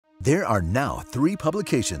There are now 3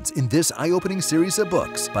 publications in this eye-opening series of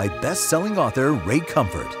books by best-selling author Ray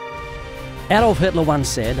Comfort. Adolf Hitler once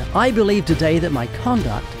said, "I believe today that my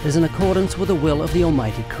conduct is in accordance with the will of the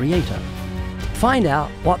Almighty Creator." Find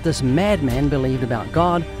out what this madman believed about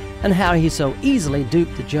God and how he so easily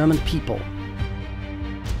duped the German people.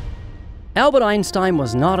 Albert Einstein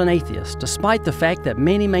was not an atheist, despite the fact that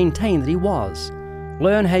many maintain that he was.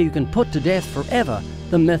 Learn how you can put to death forever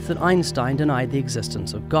the myth that Einstein denied the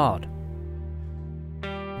existence of God.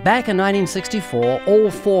 Back in 1964,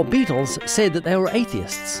 all 4 Beatles said that they were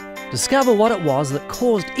atheists. Discover what it was that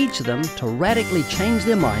caused each of them to radically change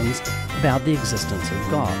their minds about the existence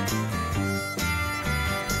of God.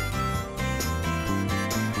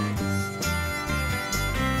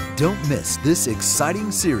 Don't miss this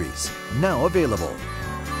exciting series, now available.